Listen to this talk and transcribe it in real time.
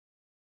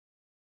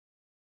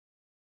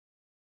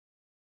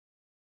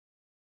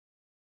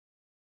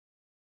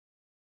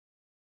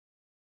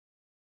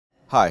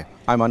Hi,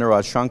 I'm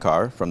Anurag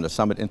Shankar from the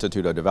Summit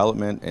Institute of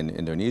Development in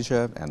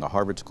Indonesia and the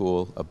Harvard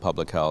School of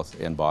Public Health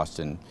in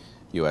Boston,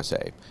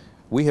 USA.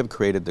 We have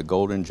created the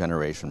Golden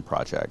Generation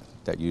Project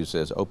that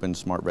uses Open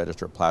Smart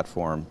Register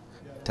Platform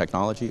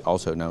technology,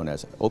 also known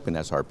as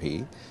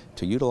OpenSRP,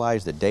 to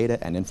utilize the data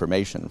and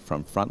information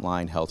from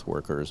frontline health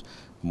workers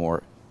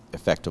more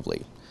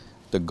effectively.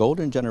 The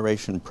Golden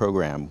Generation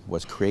program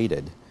was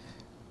created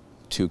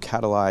to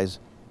catalyze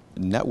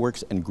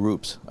networks and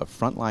groups of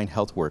frontline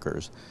health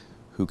workers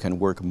who can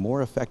work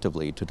more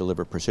effectively to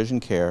deliver precision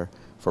care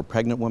for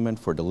pregnant women,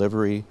 for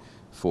delivery,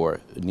 for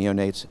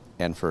neonates,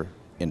 and for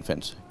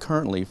infants.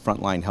 Currently,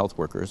 frontline health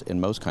workers in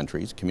most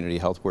countries, community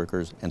health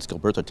workers and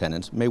skilled birth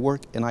attendants, may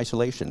work in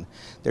isolation.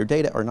 Their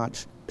data are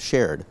not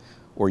shared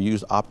or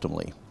used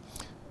optimally.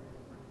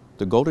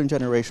 The Golden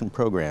Generation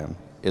program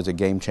is a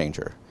game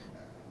changer,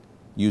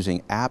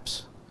 using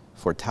apps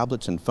for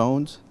tablets and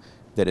phones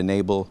that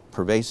enable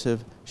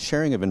pervasive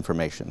sharing of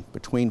information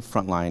between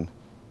frontline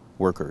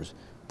workers,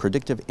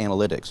 predictive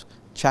analytics,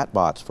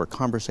 chatbots for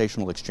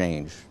conversational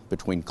exchange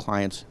between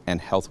clients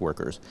and health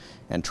workers,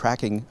 and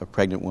tracking of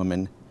pregnant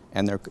women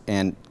and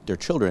their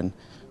children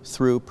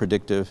through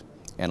predictive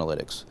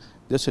analytics.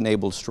 This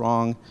enables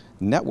strong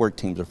network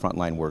teams of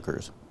frontline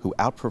workers who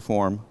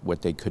outperform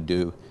what they could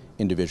do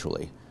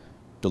individually,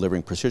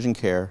 delivering precision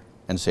care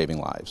and saving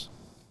lives.